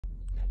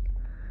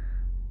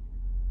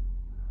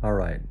All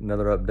right,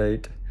 another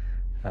update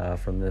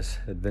from this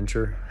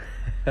adventure.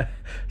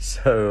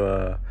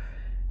 So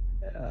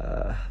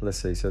let's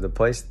see. So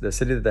the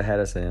city that they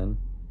had us in,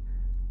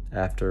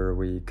 after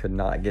we could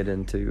not get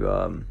into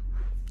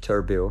to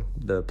Erbil,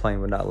 the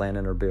plane would not land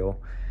in Erbil.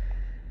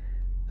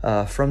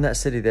 From that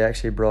city, they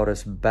actually brought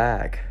us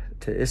back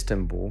to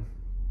Istanbul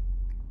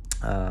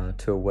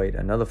to await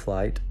another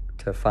flight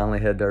to finally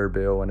head to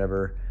Erbil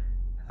whenever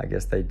I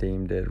guess they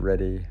deemed it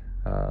ready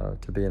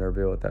to be in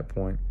Erbil at that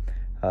point.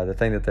 The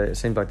thing that it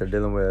seems like they're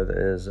dealing with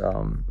is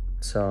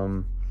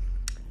some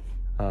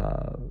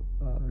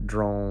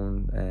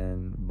drone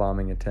and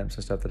bombing attempts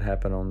and stuff that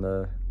happened on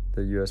the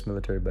U.S.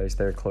 military base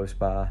there close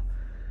by,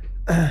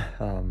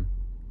 near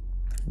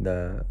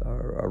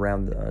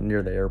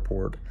the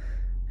airport,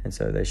 and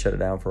so they shut it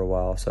down for a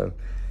while. So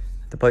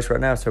the place right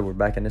now, so we're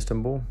back in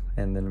Istanbul,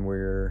 and then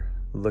we're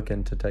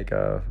looking to take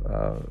a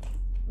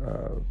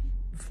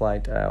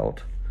flight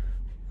out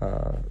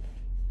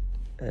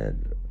at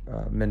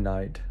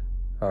midnight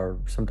or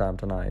sometime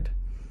tonight.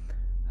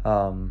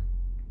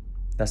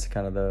 That's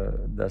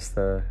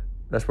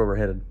where we're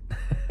headed.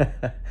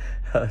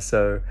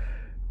 So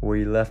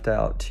we left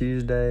out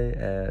Tuesday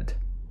at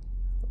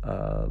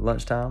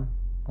lunchtime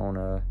on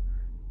a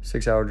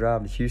 6-hour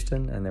drive to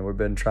Houston, and then we've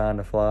been trying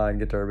to fly and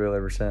get to Erbil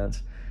ever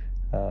since.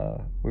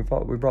 We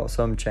brought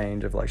some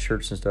change of like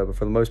shirts and stuff, but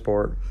for the most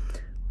part,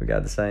 we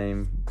got the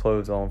same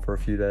clothes on for a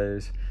few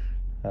days.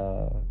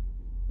 So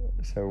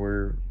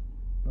we're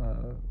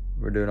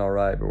doing all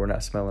right, but we're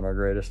not smelling our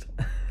greatest.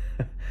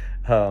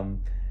 The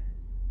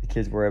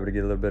kids were able to get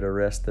a little bit of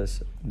rest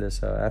this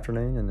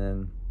afternoon, and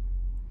then,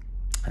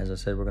 as I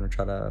said, we're going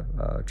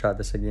to try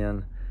this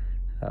again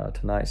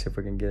tonight. See if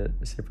we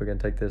can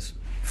take this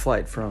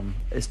flight from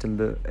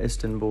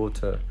Istanbul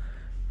to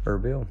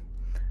Erbil.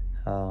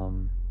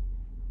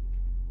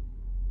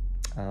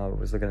 I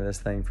was looking at this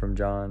thing from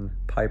John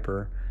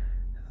Piper.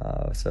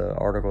 It's an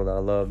article that I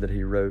love that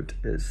he wrote.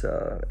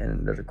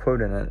 And there's a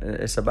quote in it.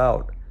 It's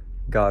about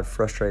God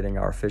frustrating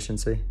our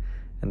efficiency,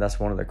 and that's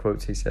one of the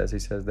quotes he says. He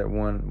says that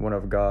one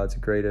of God's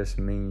greatest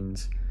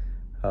means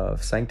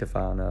of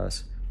sanctifying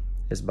us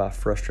is by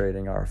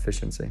frustrating our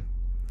efficiency.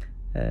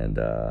 And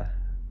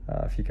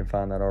if you can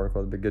find that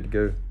article, it'd be good to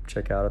go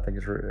check out. I think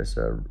it's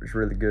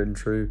really good and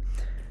true,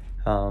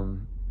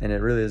 and it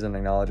really is an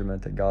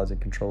acknowledgement that God's in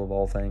control of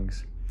all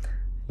things.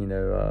 You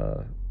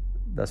know,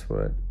 that's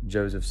what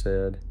Joseph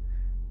said.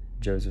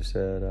 Joseph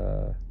said,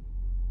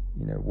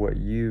 what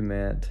you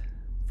meant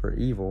for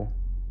evil.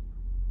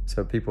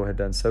 So people had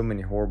done so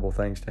many horrible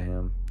things to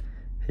him.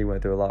 He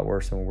went through a lot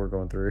worse than what we're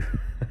going through.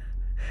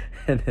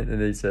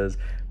 and he says,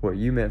 what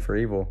you meant for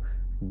evil,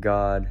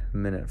 God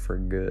meant it for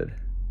good.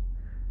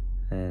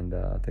 And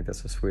I think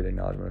that's a sweet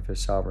acknowledgement of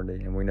his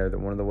sovereignty. And we know that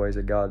one of the ways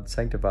that God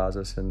sanctifies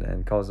us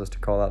and causes us to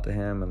call out to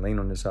him and lean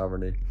on his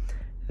sovereignty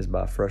is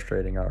by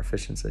frustrating our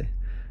efficiency,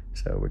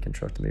 so we can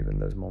trust him even in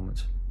those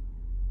moments.